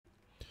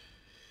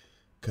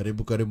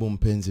Karibu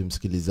mpenzi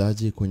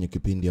msikilizaji kwenye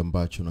kipindi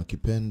ambacho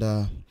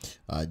nakipenda.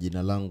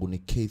 Jina langu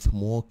ni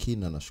Muoki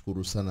na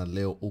nashukuru sana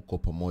leo uko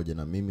pamoja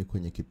na mimi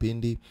kwenye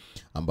kipindi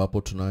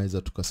ambapo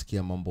tunaweza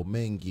tukasikia mambo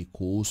mengi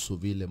kuhusu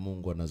vile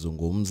Mungu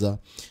anazungumza.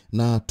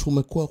 Na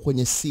tumekuwa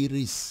kwenye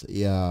series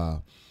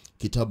ya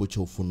kitabu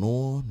cha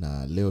Ufunuo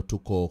na leo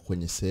tuko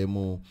kwenye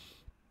sehemu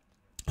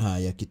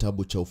ya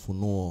kitabu cha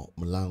Ufunuo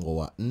mlango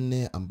wa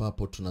 4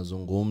 ambapo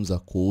tunazungumza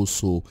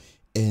kuhusu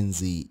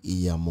enzi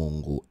ya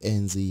Mungu.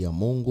 Enzi ya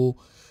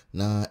Mungu,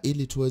 na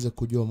ili tuweze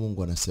kujua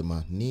Mungu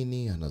anasema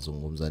nini,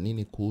 anazungumza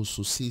nini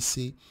kuhusu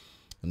sisi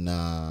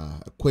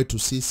na kwetu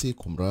sisi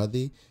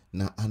kumradhi,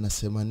 na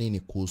anasema nini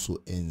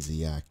kuhusu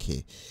enzi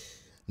yake.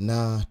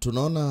 Na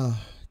tunaona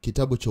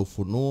kitabu cha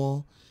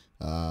Ufunuo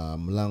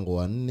mlango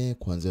wa 4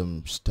 kuanzia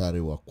mstari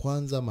wa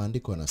kwanza.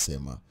 Maandiko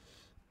yanasema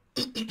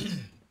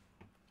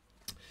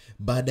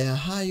baada ya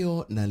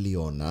hayo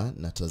naliona,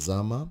 na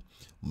tazama,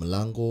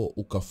 mlango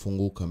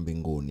ukafunguka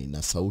mbinguni,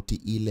 na sauti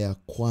ile ya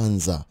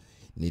kwanza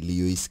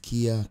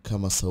niliyoisikia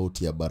kama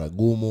sauti ya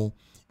baragumu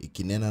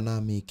ikinena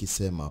nami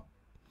ikisema,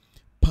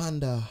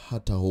 panda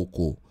hata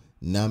huku,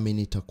 nami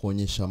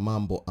nitakuonyesha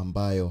mambo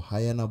ambayo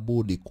hayana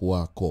budi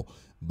kuwako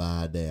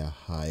baada ya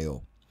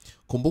hayo.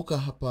 Kumbuka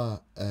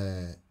hapa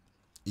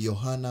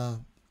Yohana,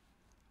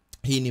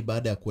 hii ni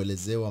baada ya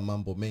kuelezewa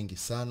mambo mengi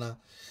sana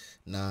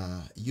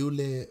na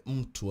yule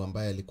mtu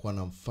ambaye alikuwa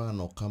na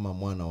mfano kama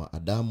mwana wa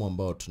Adamu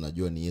ambao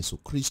tunajua ni Yesu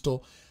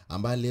Kristo,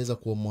 ambaye aliweza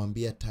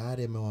kumwambia,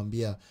 tayari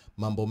amemwambia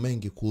mambo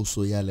mengi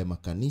kuhusu yale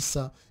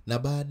makanisa. Na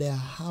baada ya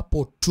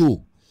hapo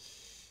tu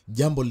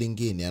jambo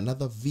lingine,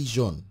 another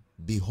vision,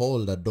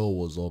 behold a door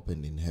was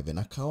opened in heaven.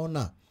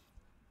 Akaona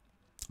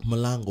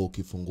mlango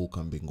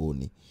ukifunguka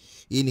mbinguni.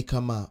 Hii ni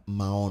kama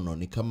maono,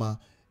 ni kama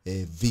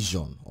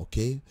vision,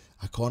 okay?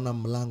 Akaona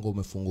mlango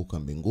umefunguka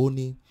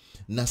mbinguni,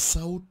 na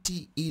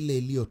sauti ile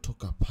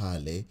iliyotoka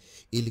pale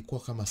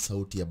ilikuwa kama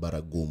sauti ya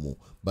baragumu.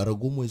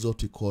 Baragumu is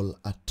what we call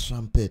a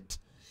trumpet,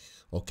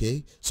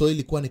 okay? So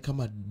ilikuwa ni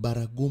kama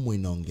baragumu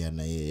inaongea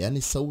na yeye.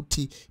 Yani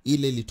sauti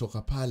ile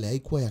ilitoka pale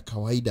haikuwa ya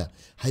kawaida,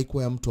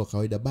 haikuwa ya mtu wa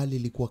kawaida, bali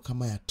ilikuwa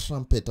kama ya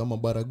trumpet ama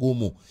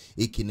baragumu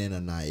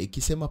ikinena naye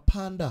ikisema,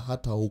 panda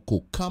hata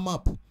huku, come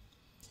up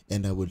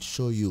and I will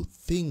show you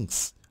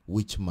things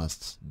which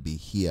must be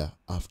here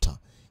after.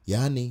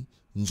 Yani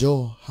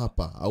njoo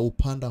hapa au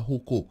panda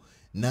huku,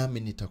 nami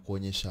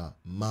nitakuonyesha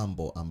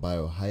mambo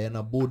ambayo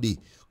hayana budi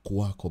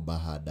kuwako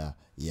baada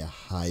ya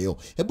hayo.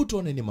 Hebu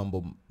tuone ni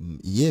mambo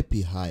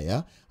yepi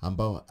haya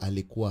ambayo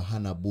alikuwa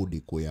hana budi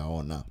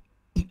kuyaona.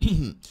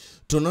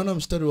 Tunaona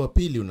mstari wa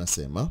 2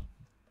 unasema,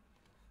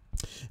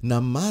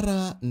 na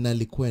mara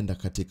nalikwenda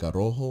katika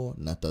roho,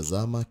 na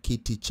tazama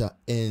kiti cha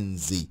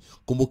enzi.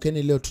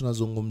 Kumbukeni leo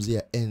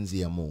tunazungumzia enzi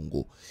ya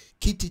Mungu.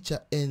 Kiti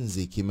cha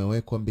enzi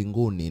kimewekwa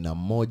mbinguni, na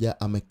mmoja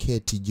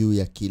ameketi juu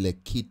ya kile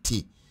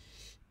kiti.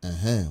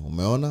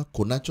 Umeona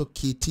kunacho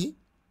kiti,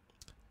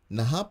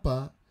 na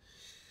hapa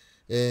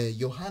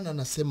Yohana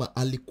anasema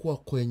alikuwa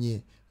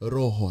kwenye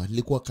roho,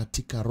 alikuwa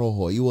katika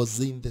roho. He was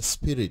in the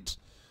spirit,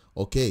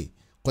 okay?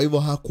 Kwa hivyo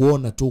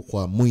hakuona tu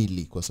kwa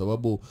mwili, kwa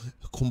sababu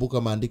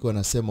kumbuka maandiko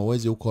yanasema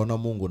huwezi ukaona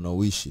Mungu na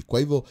uishi. Kwa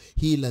hivyo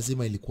hii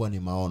lazima ilikuwa ni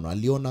maono.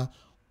 Aliona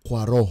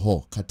kwa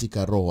roho,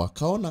 katika roho.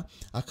 Akaona,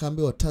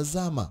 akaambiwa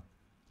tazama,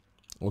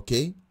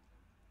 okay?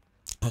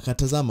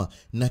 Akatazama,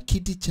 na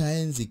kiti cha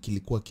enzi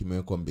kilikuwa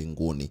kimewekwa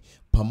mbinguni,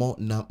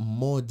 na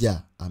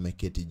mmoja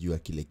ameketi juu ya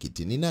kile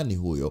kiti. Ni nani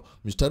huyo?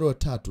 Mstari wa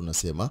 3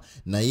 unasema,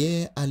 na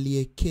yeye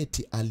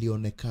aliyeketi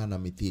alionekana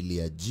mithili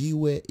ya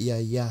jiwe ya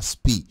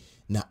yaspi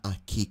na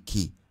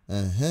akiki.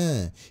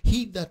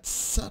 He that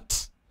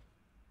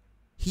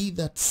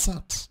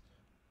sat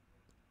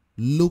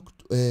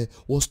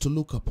was to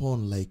look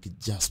upon like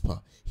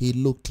jasper. He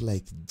looked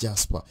like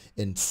jasper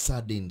and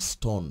sardine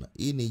stone.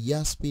 Hii ni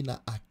yaspi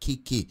na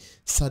akiki.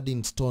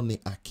 Sardine stone ni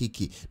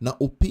akiki. Na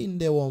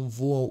upinde wa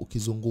mvua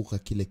ukizunguka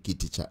kile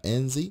kiti cha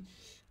enzi,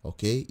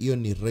 okay? Hiyo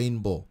ni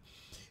rainbow.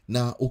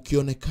 Na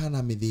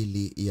ukionekana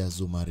mithili ya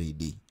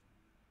zumaridi.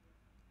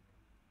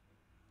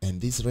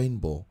 And this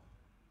rainbow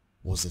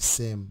was the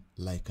same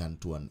like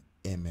unto an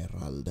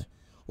emerald.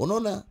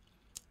 Unaona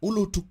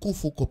ule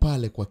utukufu uko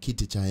pale kwa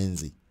kiti cha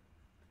enzi.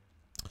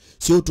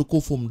 Sio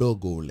utukufu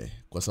mdogo ule,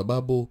 kwa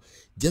sababu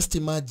just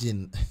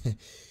imagine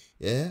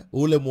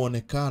ule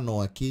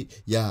muonekano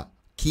ya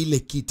kile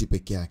kiti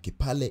peke yake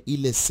pale,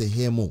 ile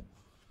sehemu,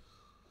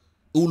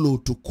 ule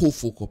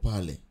utukufu uko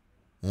pale.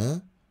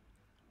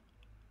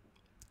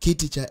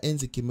 Kiti cha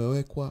enzi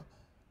kimewekwa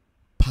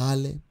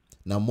pale,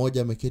 na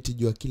mmoja ameketi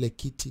juu ya kile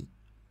kiti,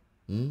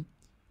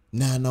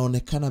 na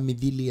anaonekana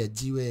mithili ya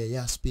jiwe ya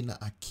yaspi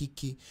na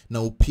akiki,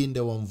 na upinde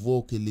wa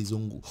mvua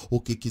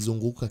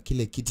ukikizunguka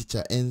kile kiti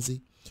cha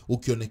enzi,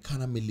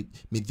 ukionekana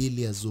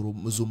mithili ya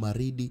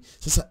zumaridi.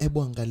 Sasa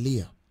hebu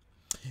angalia,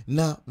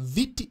 na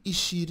viti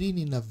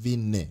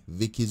 24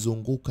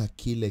 vikizunguka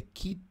kile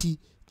kiti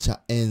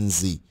cha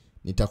enzi.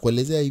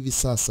 Nitakuelezea hivi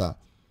sasa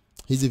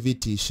hizi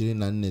viti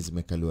 24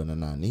 zimekaliwa na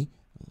nani.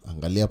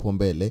 Angalia hapo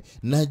mbele,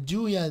 na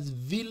juu ya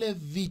vile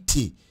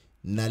viti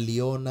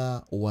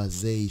naliona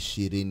wazee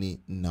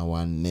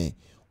 24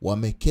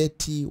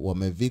 wameketi,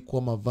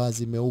 wamevikwa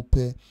mavazi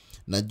meupe,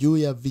 na juu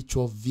ya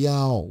vichwa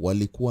vyao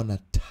walikuwa na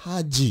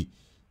taji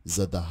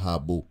za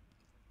dhahabu.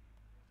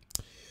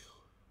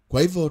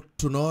 Kwa hivyo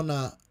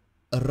tunaona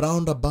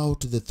round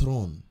about the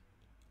throne,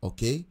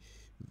 okay,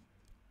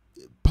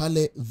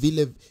 pale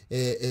vile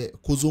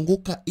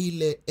kuzunguka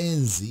ile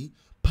enzi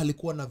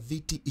palikuwa na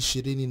viti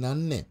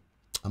 24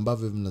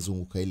 ambavyo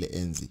vinazunguka ile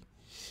enzi,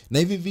 na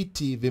hivi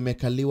viti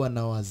vimekaliwa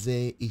na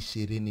wazee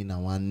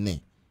 24,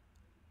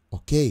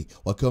 okay,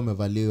 wakiwa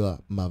wamevaliwa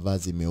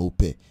mavazi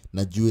meupe,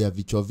 na juu ya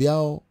vichwa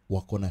vyao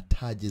wako na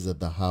taji za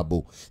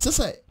dhahabu.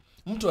 Sasa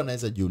mtu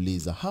anaweza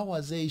jiuliza, hawa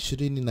wazee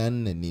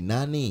 24 ni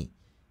nani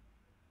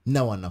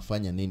na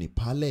wanafanya nini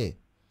pale?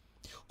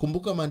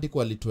 Kumbuka maandiko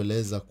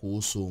walitueleza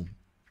kuhusu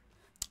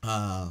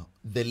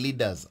the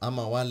leaders,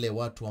 ama wale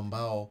watu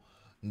ambao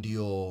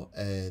ndio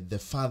the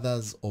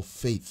fathers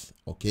of faith,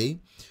 okay?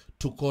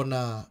 Tuko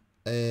na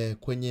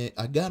kwenye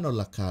Agano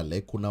la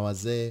Kale kuna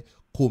wazee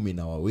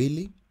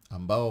 12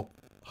 ambao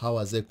hawa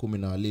wazee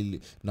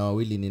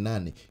 12 ni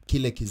nani?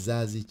 Kile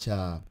kizazi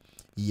cha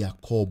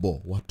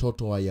Yakobo,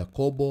 watoto wa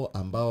Yakobo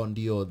ambao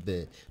ndio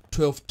the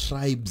 12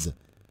 tribes.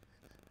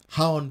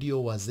 Hao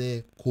ndio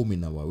wazee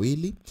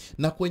 12.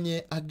 Na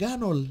kwenye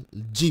Agano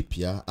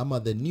Jipya ama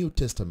the New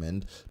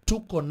Testament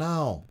tuko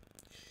nao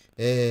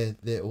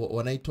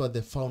wanaitwa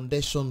the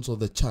foundations of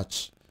the church,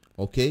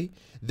 okay?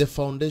 The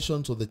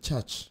foundations of the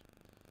church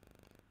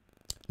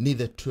ni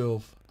the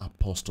 12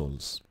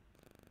 apostles.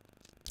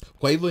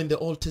 Kwa hivyo in the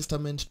Old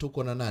Testament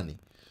tuko na nani?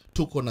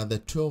 Tuko na the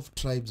 12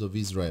 tribes of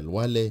Israel,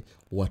 wale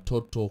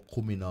watoto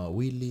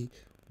 12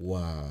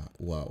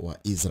 wa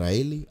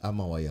Israeli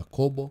ama wa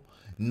Yakobo.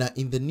 Na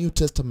in the New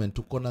Testament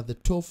tuko na the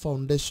 12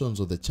 foundations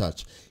of the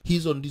church.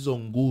 Hizo ndizo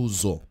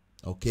nguzo,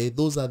 okay?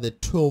 Those are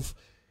the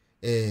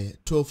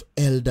 12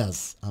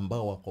 elders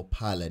ambao wako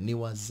pale, ni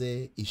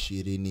wazee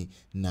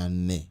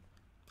 24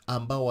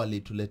 ambao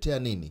walituletea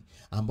nini?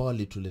 Ambao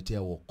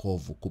walituletea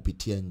wokovu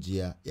kupitia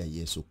njia ya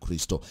Yesu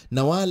Kristo.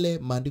 Na wale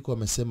maandiko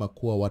wamesema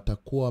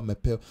kuwa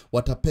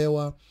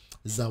watapewa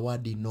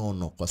zawadi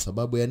nono. Kwa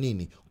sababu ya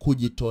nini?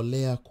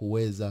 Kujitolea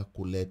kuweza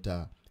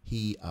kuleta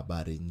hii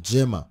habari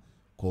njema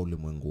kwa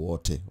ulimwengu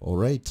wote.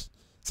 Alright?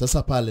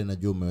 Sasa pale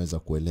najua umeweza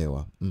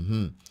kuelewa.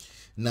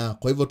 Na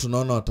kwa hivyo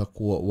tunaona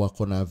watakuwa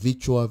wako na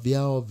vichwa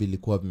vyao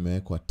vilikuwa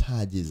vimewekwa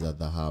taji za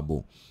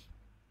dhahabu.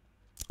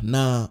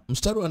 Na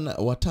mstari wa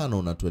 5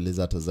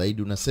 unatueleza hata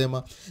zaidi,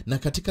 unasema, na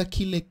katika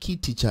kile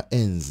kiti cha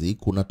enzi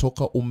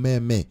kunatoka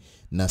umeme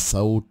na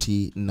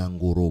sauti na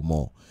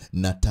ngurumo,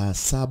 na taa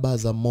 7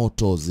 za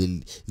moto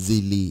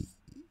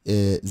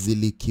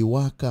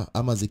zilikiwaka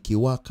ama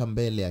zikiwaka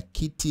mbele ya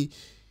kiti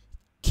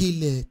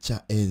kile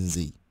cha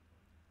enzi.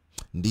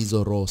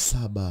 Ndizo roho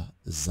 7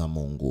 za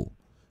Mungu.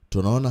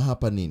 Tunaona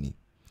hapa nini?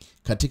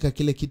 Katika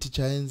kile kiti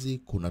cha enzi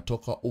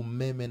kunatoka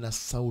umeme na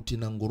sauti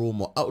na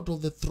ngurumo. Out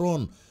of the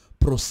throne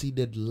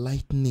proceeded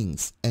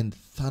lightnings and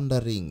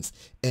thunderings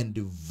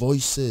and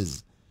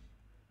voices.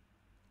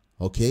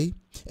 Okay?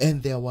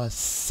 And there were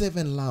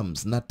 7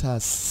 lamps, na taa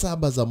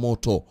 7 za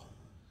moto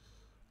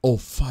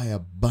of fire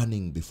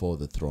burning before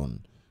the throne,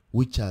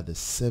 which are the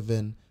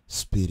 7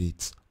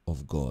 spirits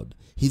of God.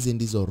 Hizi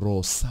ndizo roho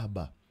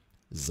 7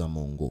 za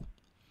Mungu.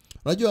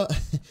 Unajua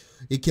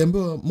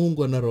ikiambiwa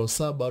Mungu ana roho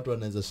 7, watu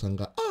wanaweza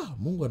shangaa,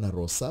 Mungu ana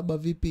roho 7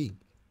 vipi?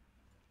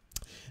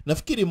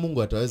 Nafikiri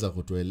Mungu ataweza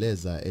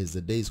kutueleza as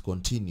the days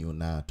continue,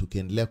 na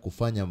tukiendelea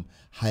kufanya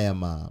haya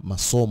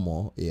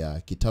masomo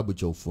ya kitabu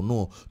cha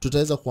Ufunuo,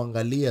 tutaweza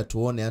kuangalia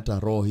tuone hata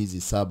roho hizi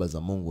 7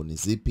 za Mungu ni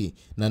zipi,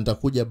 na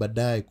nitakuja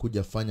baadaye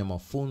kuja fanya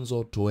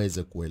mafunzo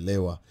tuweze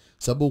kuelewa,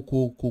 sababu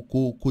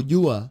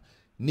kujua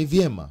ni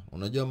vyema.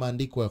 Unajua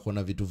maandiko yako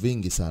na vitu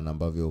vingi sana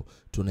ambavyo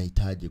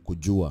tunahitaji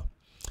kujua.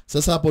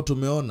 Sasa hapo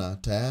tumeona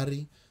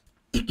tayari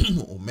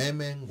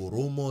umeme,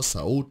 ngurumo,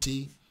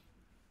 sauti,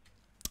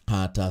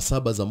 taa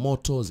 7 za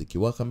moto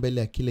zikiwaka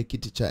mbele ya kile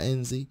kiti cha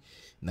enzi,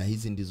 na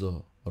hizi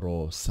ndizo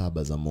roho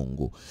 7 za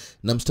Mungu.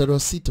 Na mstari wa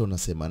 6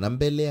 unasema, na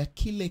mbele ya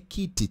kile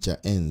kiti cha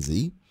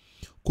enzi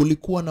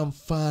kulikuwa na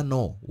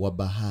mfano wa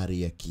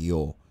bahari ya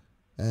kioo,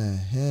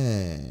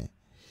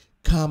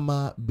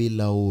 kama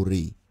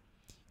bilauri,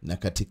 na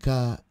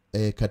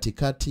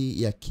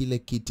katikati ya kile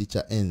kiti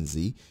cha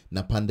enzi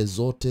na pande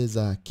zote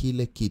za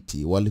kile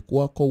kiti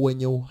walikuwako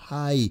wenye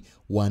uhai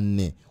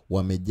 4,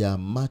 wamejaa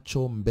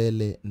macho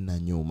mbele na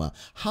nyuma.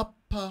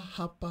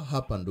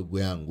 Hapa ndugu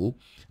yangu,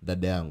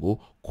 dada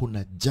yangu,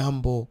 kuna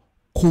jambo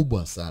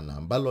kubwa sana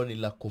ambalo ni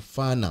la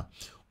kufana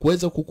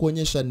kuweza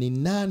kukuonyesha ni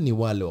nani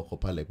wale wako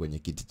pale kwenye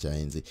kiti cha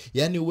enzi.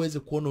 Yaani uweze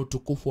kuona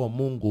utukufu wa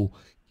Mungu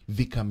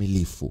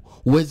vikamilifu,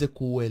 uweze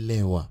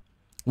kuuelewa,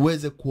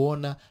 uweze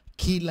kuona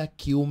kila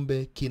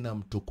kiumbe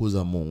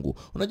kinamtukuza Mungu.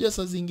 Unajua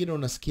saa zingine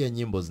unasikia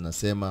nyimbo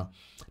zinasema,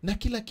 na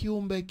kila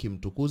kiumbe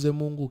kimtukuze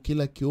Mungu,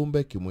 kila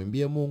kiumbe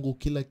kimwimbie Mungu,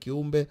 kila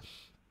kiumbe.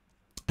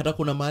 Hata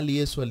kuna mahali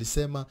Yesu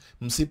alisema,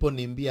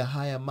 msiponiimbia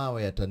haya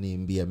mawe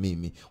yataniimbia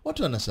mimi.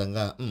 Watu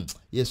wanashangaa,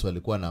 Yesu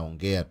alikuwa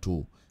anaongea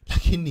tu.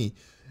 Lakini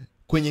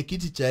kwenye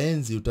kiti cha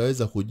enzi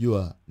utaweza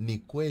kujua ni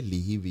kweli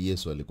hivi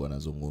Yesu alikuwa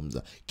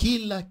anazungumza.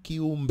 Kila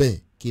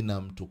kiumbe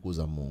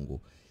kinamtukuza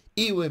Mungu.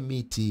 Iwe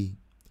miti,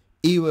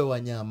 iwe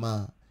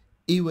wanyama,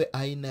 iwe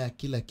aina ya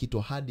kila kitu,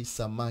 hadi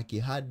samaki,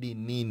 hadi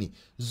nini,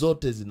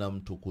 zote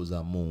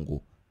zinamtukuza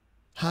Mungu.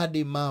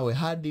 Hadi mawe,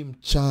 hadi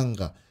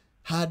mchanga,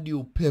 hadi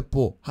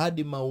upepo,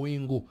 hadi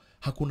mawingu,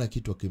 hakuna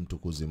kitu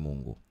hakimtukuzi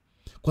Mungu.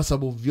 Kwa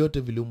sababu vyote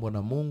viliumbwa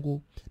na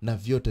Mungu na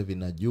vyote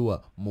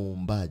vinajua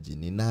muumbaji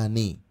ni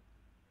nani.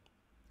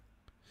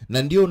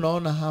 Na ndio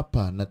unaona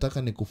hapa,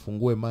 nataka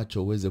nikufungue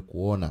macho uweze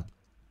kuona.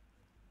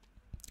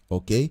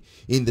 Okay?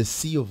 In the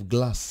sea of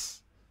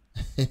glass.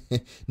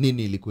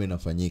 Nini ilikuwa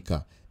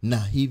inafanyika?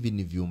 Na hivi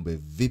ni viumbe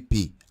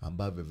vipi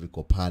ambavyo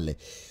viko pale?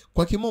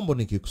 Kwa kimombo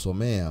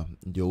nikikusomea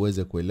ndio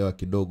uweze kuelewa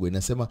kidogo.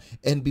 Inasema,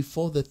 and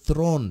before the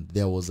throne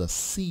there was a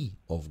sea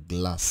of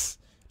glass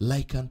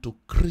like unto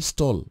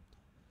crystal,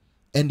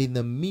 and in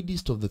the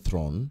midst of the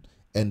throne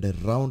and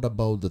round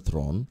about the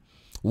throne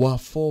were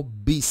 4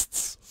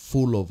 beasts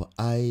full of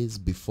eyes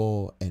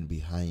before and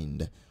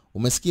behind.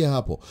 Umesikia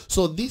hapo?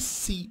 So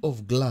this sea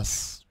of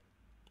glass,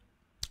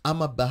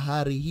 ama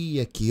bahari hii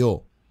ya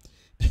kioo,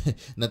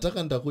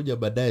 nataka nitakuja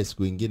baadaye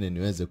siku nyingine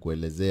niweze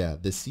kuelezea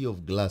the sea of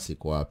glass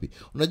iko wapi.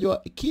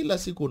 Unajua kila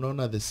siku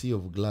unaona the sea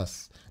of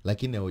glass,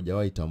 lakini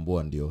haujawahi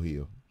tambua ndio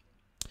hiyo.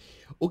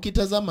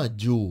 Ukitazama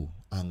juu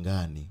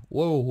angani,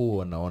 wewe huo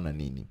unaona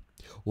nini?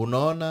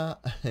 Unaona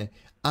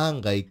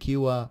anga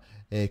ikiwa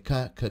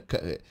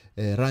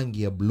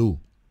rangi ya blue.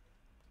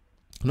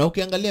 Na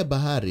ukiangalia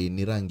bahari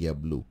ni rangi ya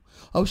blue.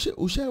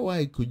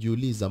 Ushawahi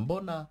kujiuliza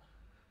mbona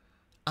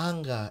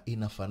anga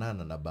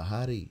inafanana na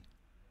bahari?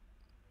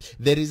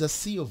 There is a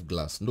sea of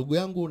glass. Ndugu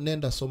yangu,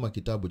 nenda soma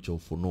kitabu cha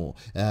Ufunuo,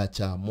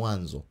 cha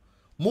Mwanzo.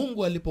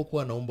 Mungu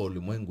alipokuwa anaumba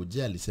ulimwengu,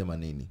 je, alisema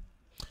nini?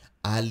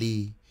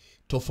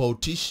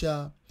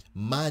 Alitofautisha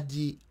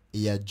maji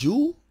ya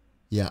juu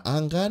ya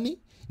angani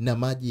na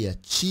maji ya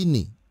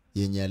chini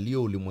yenye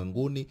yaliyo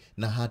ulimwenguni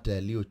na hata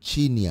yaliyo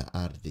chini ya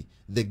ardhi.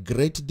 The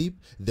great deep,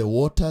 the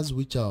waters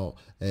which are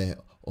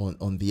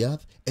on the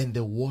earth, and the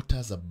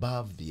waters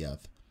above the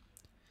earth.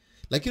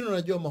 Lakini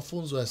unajua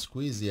mafunzo ya siku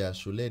hizi ya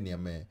shuleni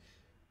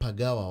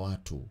yamepagawa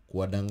watu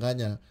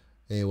kuwadanganya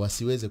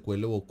wasiweze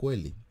kuelewa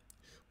ukweli.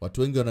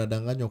 Watu wengi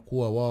wanadanganywa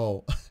kuwa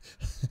wao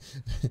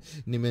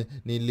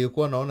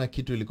nilikuwa naona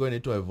kitu ilikuwa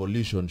inaitwa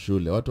evolution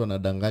shule. Watu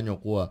wanadanganywa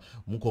kuwa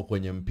mko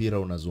kwenye mpira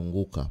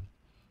unazunguka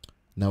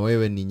na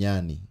wewe ni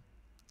nyani.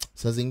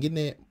 Saa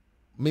zingine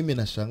mimi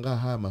nashangaa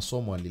haya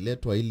masomo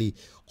aliletwa ili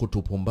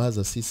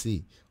kutupumbaza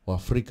sisi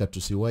Waafrika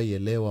tusiwahi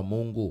elewa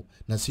Mungu,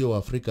 na sio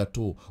Waafrika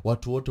tu,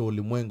 watu wote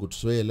ulimwengu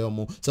tusiwahi elewa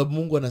Mungu. Sababu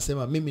Mungu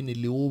anasema mimi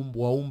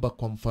niliwaumba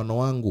kwa mfano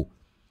wangu.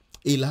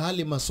 Ila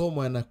hali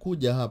masomo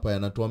yanakuja hapa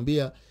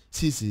yanatuambia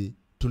sisi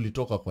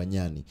tulitoka kwa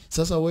nyani.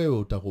 Sasa wewe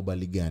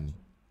utakubali gani?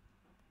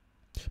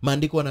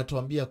 Maandiko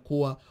yanatuambia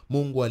kuwa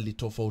Mungu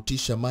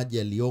alitofautisha maji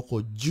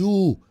yaliyoko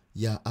juu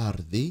ya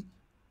ardhi,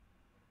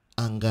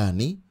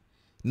 angani,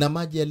 na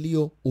maji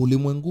yaliyo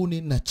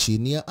ulimwenguni na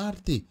chini ya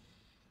ardhi.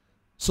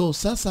 So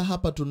sasa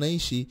hapa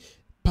tunaishi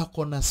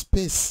pako na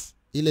space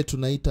ile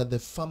tunaita the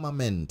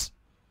firmament.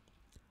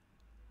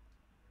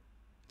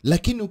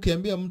 Lakini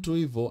ukiambia mtu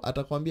hivyo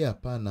atakwambia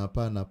hapana.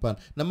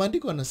 Na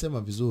maandiko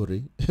yanasema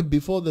vizuri,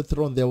 before the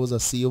throne there was a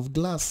sea of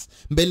glass.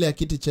 Mbele ya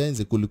kiti cha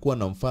enzi kulikuwa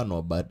na mfano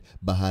wa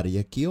bahari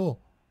ya kioo.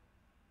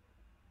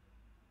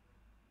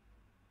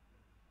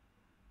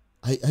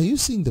 Are you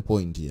seeing the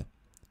point here?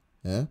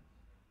 Yeah?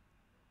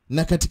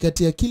 Na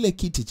katikati ya kile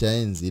kiti cha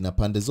enzi na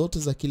pande zote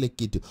za kile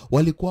kiti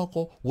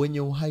walikuwako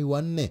wenye uhai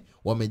 4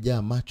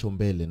 wamejaa macho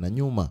mbele na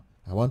nyuma.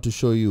 I want to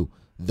show you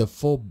the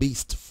 4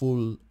 beasts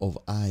full of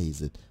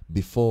eyes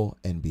before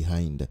and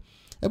behind.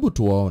 Hebu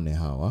tuwaone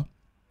hawa.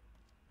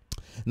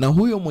 Na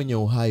huyo mwenye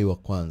uhai wa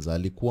kwanza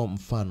alikuwa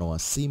mfano wa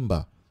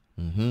simba.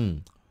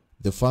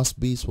 The first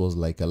beast was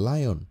like a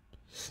lion.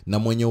 Na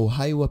mwenye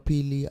uhai wa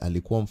pili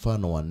alikuwa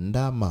mfano wa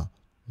ndama.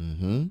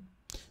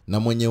 Na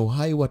mwenye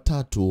uhai wa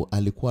tatu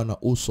alikuwa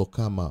na uso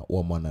kama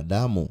wa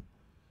mwanadamu.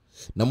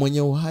 Na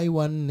mwenye uhai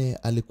wa 4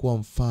 alikuwa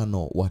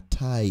mfano wa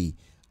tai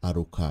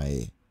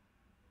arukaye.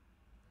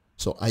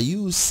 So are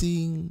you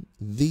seeing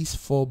these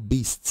 4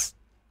 beasts?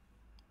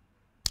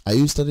 Are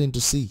you starting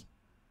to see?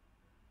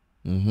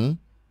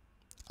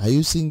 Are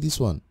you seeing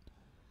this one?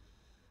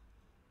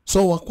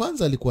 So wa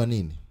kwanza alikuwa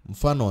nini?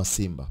 Mfano wa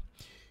simba.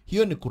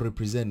 Hiyo ni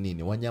kurepresent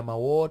nini? Wanyama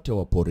wote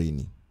wa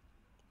porini.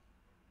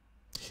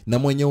 Na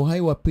mwenye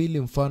uhai wa pili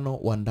mfano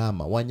wa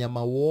ndama.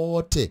 Wanyama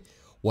wote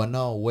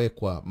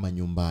wanaowekwa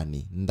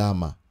manyumbani.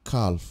 Ndama,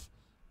 calf,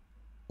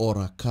 or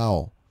a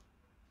cow.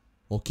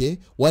 Okay?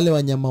 Wale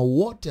wanyama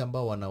wote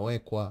ambao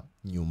wanawekwa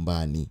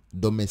nyumbani.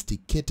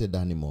 Domesticated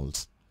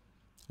animals.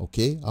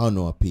 Okay? Hao ni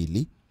wa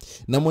pili.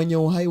 Na mwenye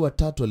uhai wa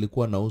tatu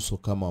alikuwa na uso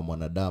kama wa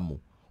mwanadamu.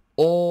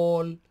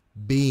 All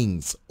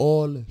beings,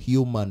 all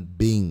human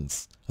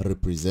beings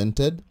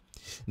represented.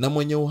 Na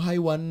mwenye uhai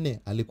wa 4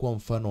 alikuwa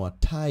mfano wa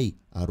tai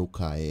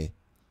arukaye.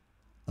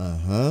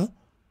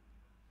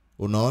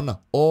 Unaona?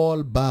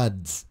 All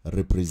birds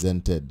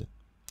represented.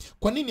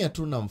 Kwa nini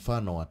hatuna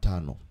mfano wa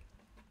 5?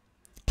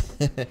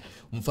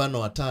 Mfano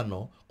wa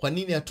 5, kwa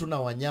nini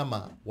hatuna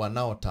wanyama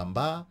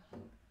wanaotambaa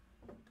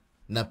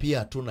na pia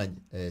hatuna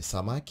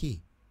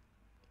samaki?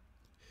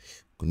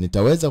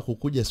 Nitaweza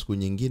kukuja siku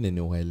nyingine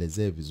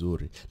niwaelezee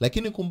vizuri.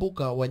 Lakini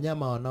kumbuka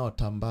wanyama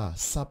wanaotambaa,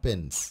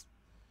 serpents.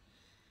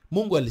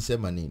 Mungu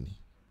alisema nini?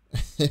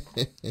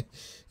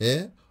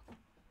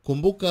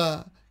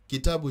 Kumbuka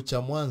kitabu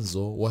cha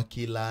Mwanzo,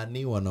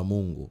 wakilaaniwa na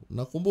Mungu.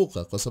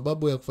 Nakumbuka kwa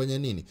sababu ya kufanya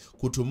nini?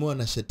 Kutumiwa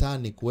na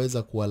shetani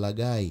kuweza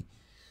kuwalagai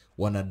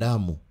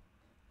wanadamu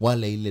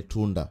wale ile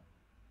tunda.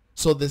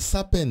 So the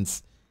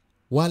serpents,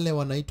 wale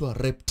wanaitwa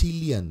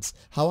reptilians,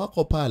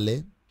 hawako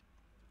pale.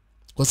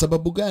 Kwa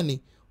sababu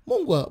gani?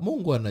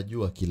 Mungu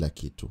anajua kila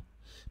kitu.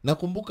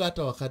 Nakumbuka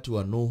hata wakati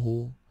wa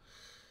Nuhu,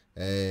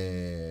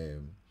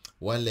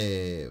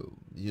 wale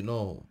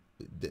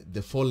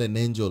the fallen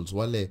angels,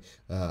 wale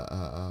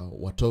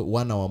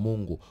wana wa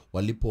Mungu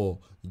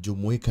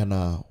walipojumuika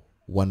na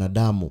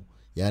wanadamu,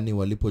 yani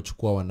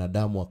walipochukua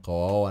wanadamu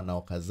wakawaoa na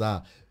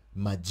wakazaa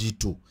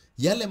majitu.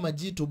 Yale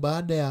majitu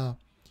baada ya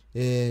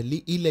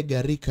ile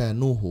gharika ya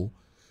Nuhu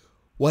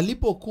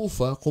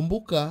walipokufa,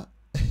 kumbuka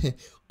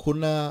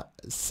kuna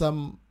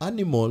some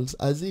animals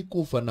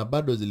azikufa na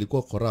bado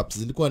zilikuwa corrupt.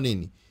 Zilikuwa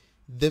nini?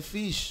 The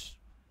fish.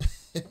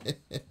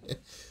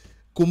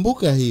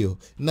 Kumbuka hiyo.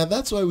 Na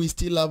that's why we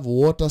still have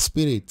water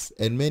spirits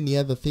and many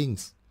other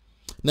things.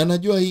 Na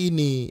najua hii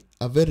ni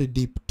a very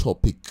deep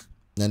topic,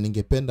 na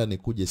ningependa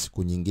nikuje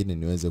siku nyingine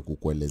niweze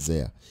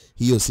kukuelezea.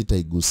 Hiyo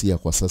sitaigusia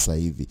kwa sasa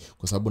hivi,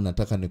 kwa sababu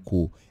nataka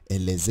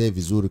nikuelezee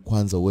vizuri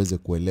kwanza uweze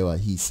kuelewa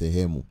hii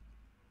sehemu.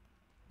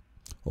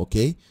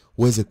 Okay?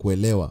 Uweze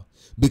kuelewa.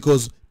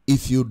 Because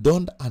if you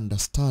don't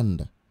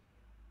understand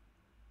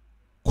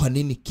kwa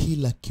nini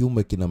kila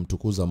kiumbe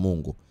kinamtukuza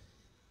Mungu,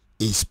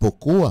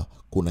 isipokuwa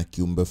kuna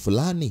kiumbe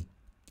fulani,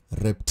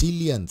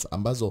 reptilians,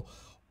 ambazo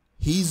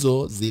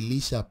hizo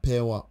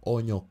zilishapewa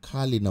onyo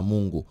kali na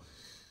Mungu,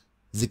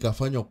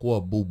 zikafanywa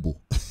kuwa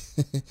bubu.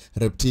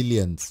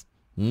 Reptilians.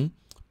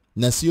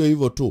 Na sio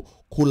hivyo tu,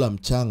 kula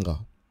mchanga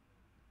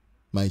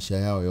maisha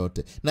yao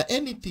yote. Na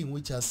anything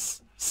which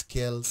has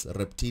scales,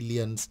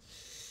 reptilians,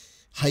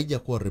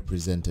 haijakuwa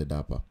represented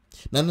hapa.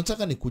 Na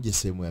nataka nikuje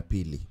sehemu ya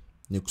pili,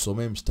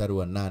 nikusomee mstari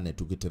wa 8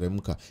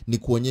 tukiteremka,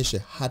 nikuonyeshe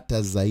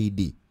hata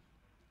zaidi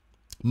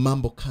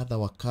mambo kadha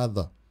wa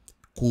kadha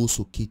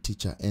kuhusu kiti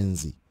cha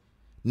enzi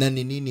na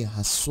ni nini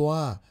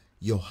haswa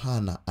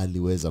Yohana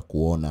aliweza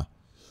kuona.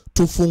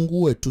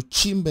 Tufungue,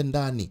 tuchimbe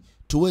ndani,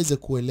 tuweze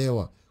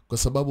kuelewa, kwa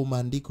sababu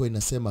maandiko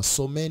inasema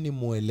someni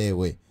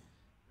muelewe,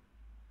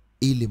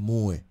 ili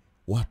muwe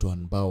watu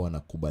ambao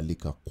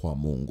wanakubalika kwa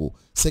Mungu.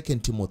 2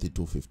 Timothy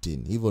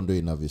 2:15. Hivyo ndio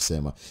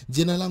inavyosema.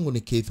 Jina langu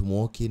ni Keith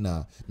Muoki,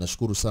 na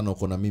nashukuru sana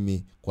uko na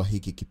mimi kwa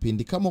hiki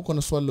kipindi. Kama uko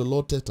na swali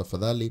lolote,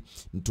 tafadhali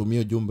nitumie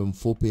ujumbe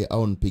mfupi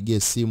au nipigie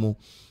simu.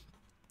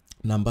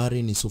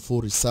 Nambari ni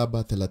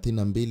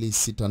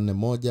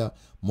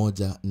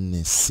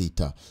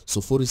 0732641146.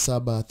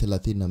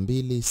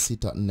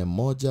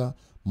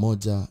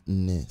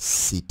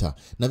 0732641146.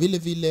 Na vile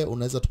vile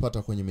unaweza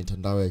tupata kwenye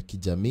mitandao ya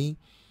kijamii.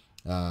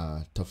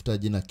 Tafuta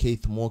jina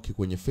Keith Muoki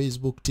kwenye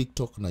Facebook,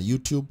 TikTok na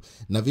YouTube,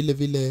 na vile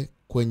vile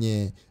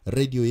kwenye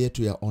radio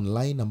yetu ya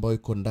online ambayo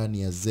iko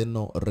ndani ya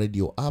Zeno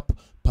Radio app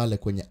pale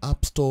kwenye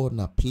App Store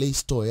na Play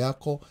Store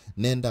yako.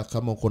 Nenda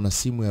kama uko na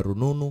simu ya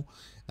rununu,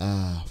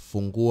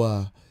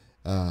 fungua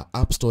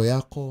App Store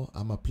yako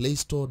ama Play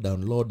Store,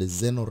 download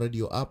Zeno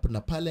Radio app,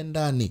 na pale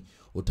ndani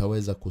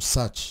utaweza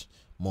kusearch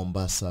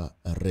Mombasa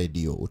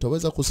Radio.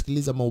 Utaweza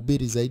kusikiliza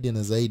mahubiri zaidi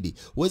na zaidi,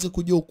 uweze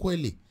kujua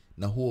ukweli,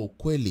 na huo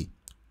ukweli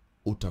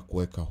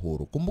utakuweka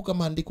huru. Kumbuka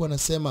maandiko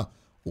yanasema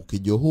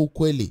ukijua huu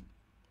ukweli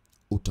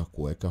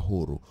utakuweka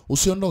huru.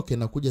 Usiondoke,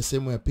 na kuja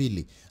sehemu ya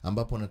pili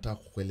ambapo nataka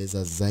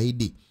kukueleza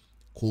zaidi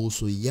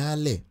kuhusu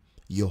yale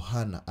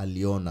Yohana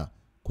aliona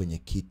kwenye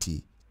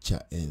kiti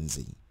cha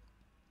enzi.